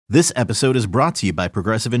This episode is brought to you by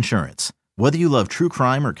Progressive Insurance. Whether you love true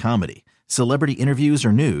crime or comedy, celebrity interviews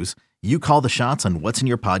or news, you call the shots on what's in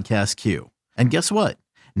your podcast queue. And guess what?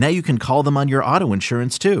 Now you can call them on your auto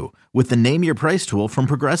insurance too with the Name Your Price tool from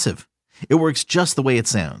Progressive. It works just the way it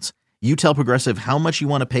sounds. You tell Progressive how much you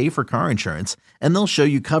want to pay for car insurance, and they'll show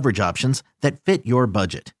you coverage options that fit your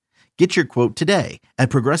budget. Get your quote today at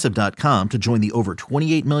Progressive.com to join the over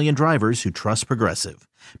 28 million drivers who trust Progressive.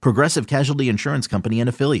 Progressive Casualty Insurance Company and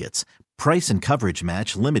Affiliates. Price and coverage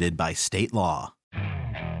match limited by state law.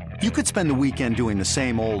 You could spend the weekend doing the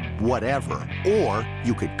same old whatever, or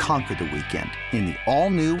you could conquer the weekend in the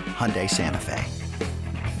all-new Hyundai Santa Fe.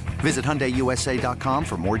 Visit HyundaiUSA.com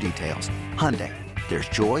for more details. Hyundai, there's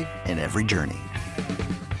joy in every journey.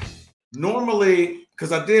 Normally,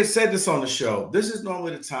 because I did say this on the show, this is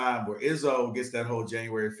normally the time where Izzo gets that whole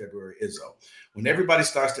January, February Izzo. When everybody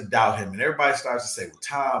starts to doubt him and everybody starts to say, well,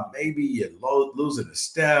 Tom, maybe you're losing a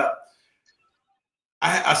step.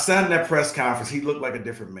 I sat in that press conference. He looked like a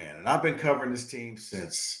different man. And I've been covering this team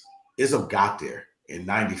since Izzo got there in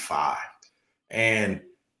 95. And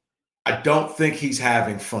I don't think he's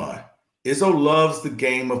having fun. Izzo loves the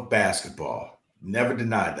game of basketball. Never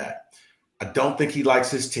denied that. I don't think he likes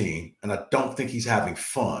his team, and I don't think he's having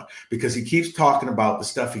fun because he keeps talking about the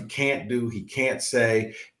stuff he can't do, he can't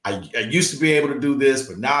say. I used to be able to do this,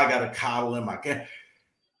 but now I got to coddle him. I can't.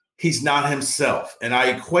 He's not himself. And I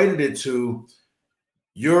equated it to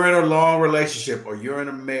you're in a long relationship or you're in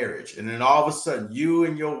a marriage, and then all of a sudden you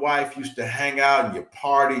and your wife used to hang out and you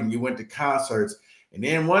party and you went to concerts. And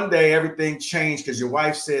then one day everything changed because your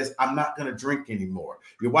wife says, I'm not going to drink anymore.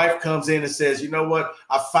 Your wife comes in and says, you know what?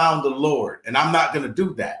 I found the Lord and I'm not going to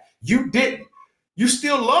do that. You didn't. You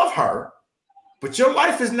still love her, but your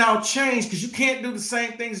life has now changed because you can't do the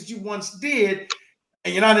same things that you once did.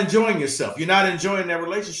 And you're not enjoying yourself. You're not enjoying that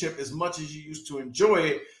relationship as much as you used to enjoy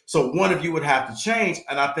it. So one of you would have to change.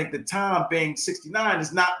 And I think that Tom, being 69,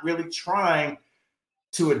 is not really trying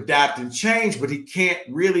to adapt and change, but he can't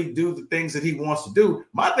really do the things that he wants to do.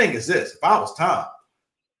 My thing is this: if I was Tom,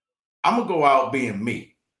 I'm gonna go out being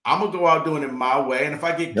me. I'm gonna go out doing it my way. And if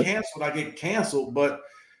I get canceled, I get canceled. But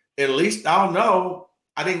at least I'll know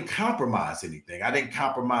I didn't compromise anything. I didn't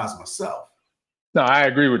compromise myself. No, I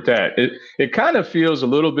agree with that. It kind of feels a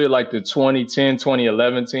little bit like the 2010,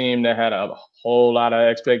 2011 team that had a whole lot of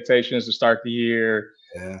expectations to start the year.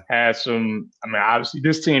 Yeah. Had some, obviously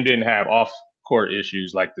this team didn't have off-court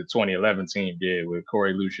issues like the 2011 team did with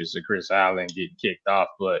Corey Lucius and Chris Allen getting kicked off,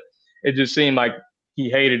 but it just seemed like he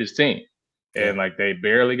hated his team. And like they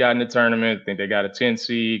barely got in the tournament. I think they got a 10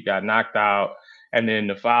 seed, got knocked out. And then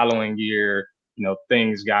the following year,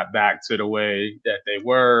 things got back to the way that they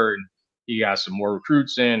were. And he got some more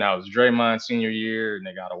recruits in. That was Draymond's senior year, and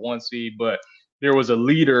they got a 1 seed. But there was a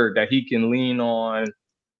leader that he can lean on.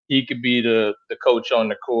 He could be the coach on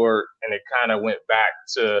the court, and it kind of went back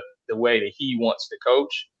to the way that he wants to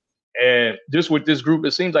coach. And just with this group,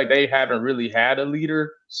 it seems like they haven't really had a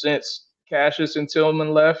leader since Cassius and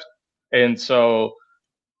Tillman left. And so,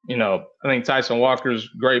 I think Tyson Walker's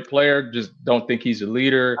a great player, just don't think he's a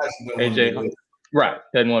leader. AJ, right,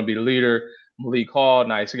 doesn't want to be the leader. Malik Hall,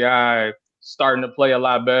 nice guy, starting to play a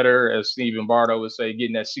lot better. As Stephen Bardo would say,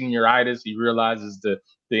 getting that senioritis. He realizes the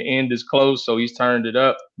end is close, so he's turned it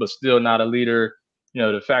up, but still not a leader.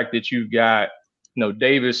 The fact that you've got,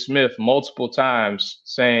 Davis Smith multiple times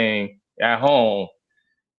saying at home,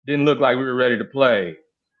 didn't look like we were ready to play.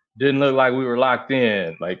 Didn't look like we were locked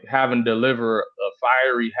in, like having to deliver a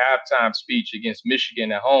fiery halftime speech against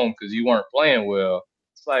Michigan at home because you weren't playing well.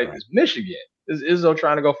 It's like, It's Michigan. Is Izzo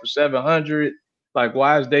trying to go for 700? Like,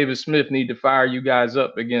 why does Davis Smith need to fire you guys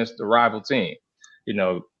up against the rival team?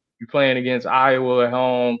 You're playing against Iowa at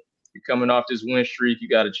home. You're coming off this win streak. You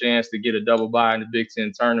got a chance to get a double bye in the Big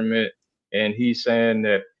Ten tournament. And he's saying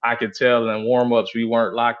that I could tell in warm-ups we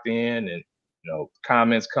weren't locked in, and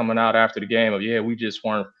comments coming out after the game of, we just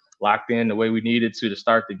weren't locked in the way we needed to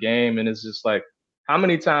start the game. And it's just like, how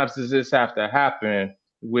many times does this have to happen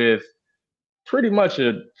with pretty much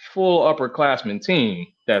a full upperclassman team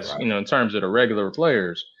that's, in terms of the regular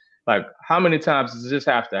players? Like, how many times does this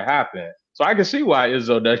have to happen? So I can see why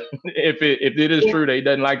Izzo doesn't, if it is true that he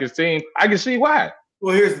doesn't like his team, I can see why.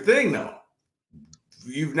 Well, here's the thing, though.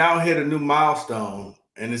 You've now hit a new milestone,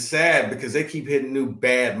 and it's sad because they keep hitting new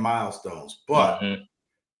bad milestones. But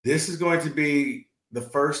this is going to be the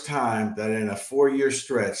first time that in a 4-year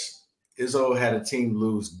stretch, Izzo had a team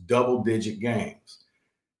lose double-digit games.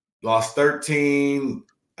 Lost 13.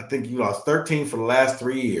 I think you lost 13 for the last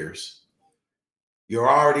 3 years. You're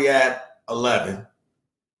already at 11.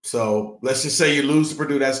 So let's just say you lose to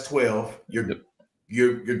Purdue, that's 12. You're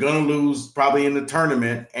you're going to lose probably in the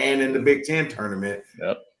tournament and in the Big Ten tournament.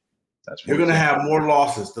 Yep. That's you're going to have more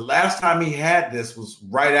losses. The last time he had this was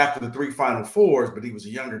right after the 3 Final Fours, but he was a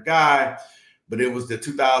younger guy. But it was the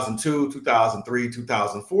 2002, 2003,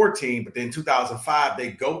 2014. But then 2005,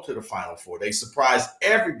 they go to the Final Four. They surprised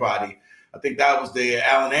everybody. I think that was the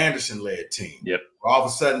Allen Anderson-led team. Yep. All of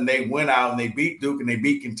a sudden, they went out and they beat Duke and they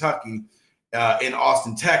beat Kentucky in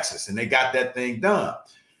Austin, Texas, and they got that thing done.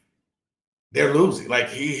 They're losing. Like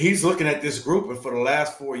he's looking at this group, and for the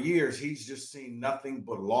last 4 years, he's just seen nothing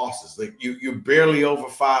but losses. Like you're barely over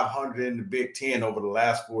 500 in the Big Ten over the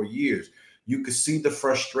last 4 years. You could see the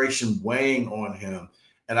frustration weighing on him,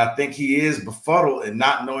 and I think he is befuddled and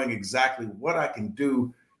not knowing exactly what I can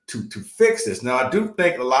do to fix this. Now, I do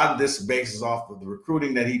think a lot of this bases off of the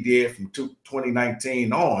recruiting that he did from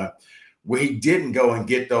 2019 on, where he didn't go and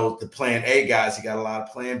get the Plan A guys. He got a lot of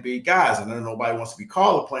Plan B guys. I know nobody wants to be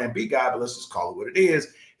called a Plan B guy, but let's just call it what it is.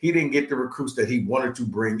 He didn't get the recruits that he wanted to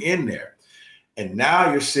bring in there. And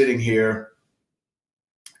now you're sitting here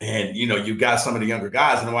and, you got some of the younger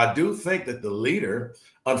guys. And I do think that the leader,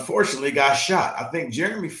 unfortunately, got shot. I think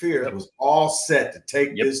Jeremy Fears was all set to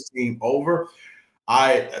take this team over.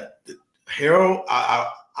 Harold,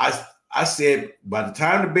 I said by the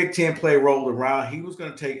time the Big Ten play rolled around, he was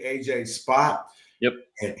going to take AJ's spot. Yep.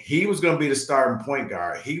 And he was going to be the starting point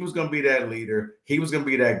guard. He was going to be that leader. He was going to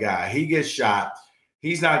be that guy. He gets shot.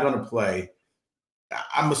 He's not going to play.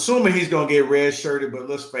 I'm assuming he's going to get red shirted, but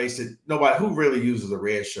let's face it, nobody who really uses a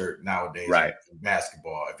red shirt nowadays in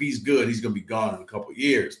basketball. If he's good, he's going to be gone in a couple of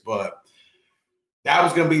years. But that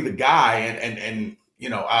was going to be the guy. And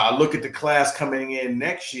I look at the class coming in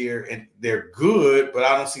next year, and they're good, but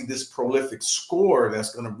I don't see this prolific score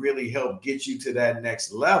that's going to really help get you to that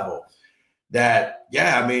next level.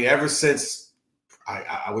 Ever since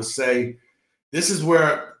I would say this is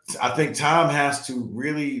where I think Tom has to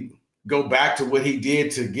really go back to what he did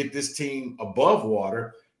to get this team above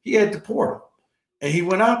water. He had the portal, and he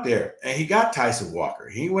went out there, and he got Tyson Walker.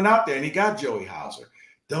 He went out there, and he got Joey Hauser.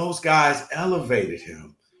 Those guys elevated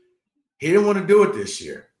him. He didn't want to do it this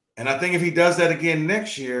year. And I think if he does that again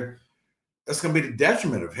next year, that's going to be the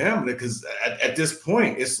detriment of him, because at this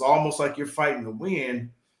point, it's almost like you're fighting to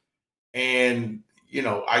win. And,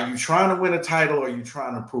 are you trying to win a title, or are you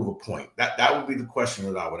trying to prove a point? That would be the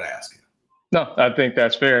question that I would ask him. No, I think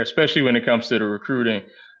that's fair, especially when it comes to the recruiting.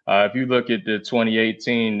 If you look at the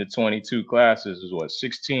 2018 to 22 classes, is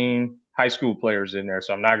 16 high school players in there.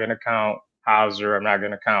 So I'm not going to count Hauser. I'm not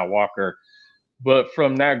going to count Walker. But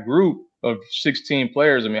from that group of 16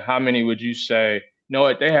 players, how many would you say,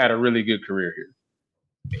 they had a really good career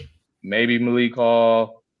here? Maybe Malik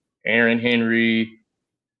Hall, Aaron Henry,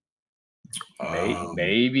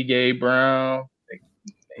 maybe Gabe Brown.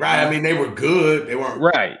 Right. They were good. They weren't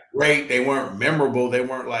great. They weren't memorable. They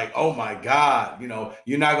weren't like, oh my God,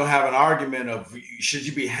 you're not going to have an argument of should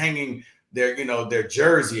you be hanging their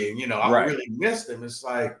jersey and, I really missed them. It's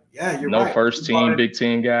like, yeah, you're right. No first team, Big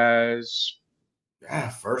Ten guys. Yeah,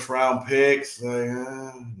 first round picks.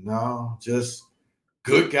 No, just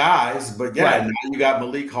good guys. But now you got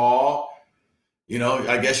Malik Hall.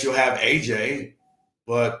 I guess you'll have AJ.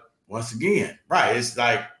 But once again, it's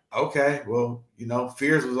like, okay, well,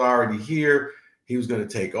 Fears was already here. He was going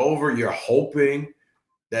to take over. You're hoping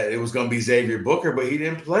that it was going to be Xavier Booker, but he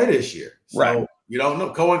didn't play this year. So you don't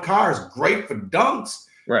know. Cohen Carr is great for dunks.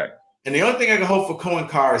 Right. And the only thing I can hope for Cohen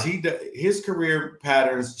Carr is his career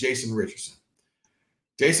patterns, Jason Richardson.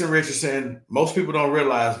 Jason Richardson, most people don't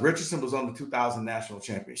realize Richardson was on the 2000 national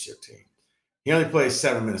championship team. He only played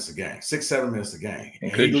 7 minutes a game, 6-7 minutes a game.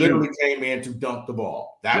 And he literally came in to dunk the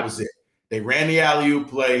ball. That was it. They ran the alley-oop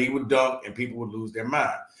play. He would dunk, and people would lose their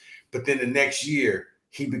mind. But then the next year,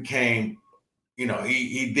 he became,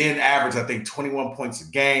 he then averaged, I think, 21 points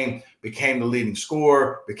a game, became the leading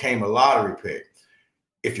scorer, became a lottery pick.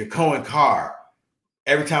 If you're Cohen Carr,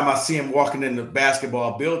 every time I see him walking in the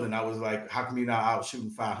basketball building, I was like, how come you're not out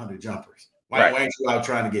shooting 500 jumpers? Why ain't you out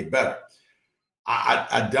trying to get better?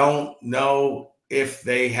 I don't know if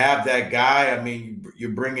they have that guy. You're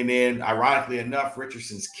bringing in, ironically enough,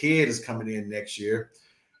 Richardson's kid is coming in next year.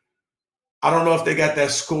 I don't know if they got that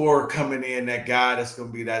scorer coming in, that guy that's going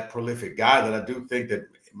to be that prolific guy that I do think that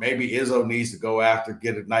maybe Izzo needs to go after,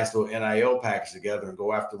 get a nice little NIL package together and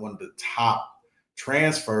go after one of the top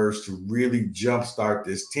transfers to really jumpstart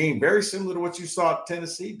this team. Very similar to what you saw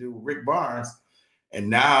Tennessee do with Rick Barnes. And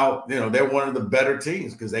now, they're one of the better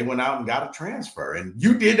teams because they went out and got a transfer. And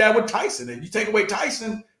you did that with Tyson. And you take away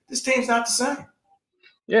Tyson, this team's not the same.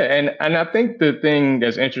 Yeah, and I think the thing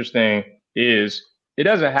that's interesting is it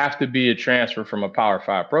doesn't have to be a transfer from a Power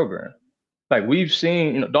 5 program. Like we've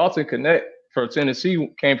seen, Dalton Connect for Tennessee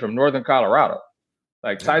came from Northern Colorado.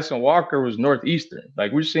 Like Tyson Walker was Northeastern.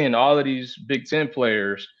 Like we're seeing all of these Big Ten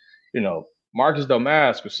players, Marcus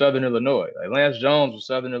Domask was Southern Illinois. Like Lance Jones was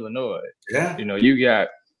Southern Illinois. Yeah. You got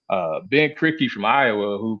Ben Krikke from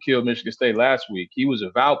Iowa who killed Michigan State last week. He was a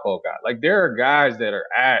Valpo guy. Like there are guys that are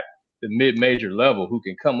at the mid-major level who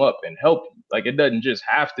can come up and help you. Like it doesn't just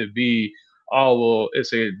have to be, oh, well,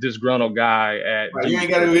 it's a disgruntled guy at right. You ain't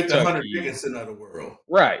got to get the Hunter Dickinson of the world.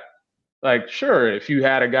 Right. Like, sure, if you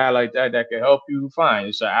had a guy like that can help you, fine.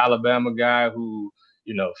 It's an Alabama guy who,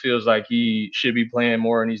 feels like he should be playing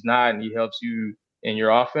more and he's not, and he helps you in your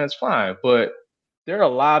offense, fine. But there are a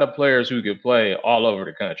lot of players who could play all over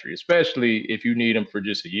the country, especially if you need them for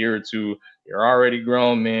just a year or two. You're already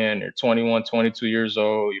grown men. They're 21, 22 years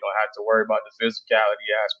old. You don't have to worry about the physicality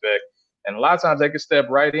aspect. And a lot of times they can step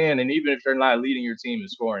right in, and even if they're not leading your team in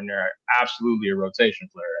scoring, they're absolutely a rotation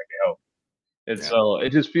player that can help. And so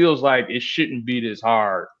it just feels like it shouldn't be this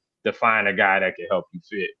hard to find a guy that can help you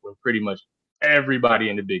fit when pretty much everybody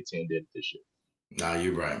in the Big Ten did it this year. No,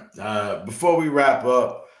 you're right. Before we wrap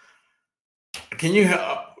up, can you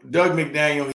help Doug McDaniel?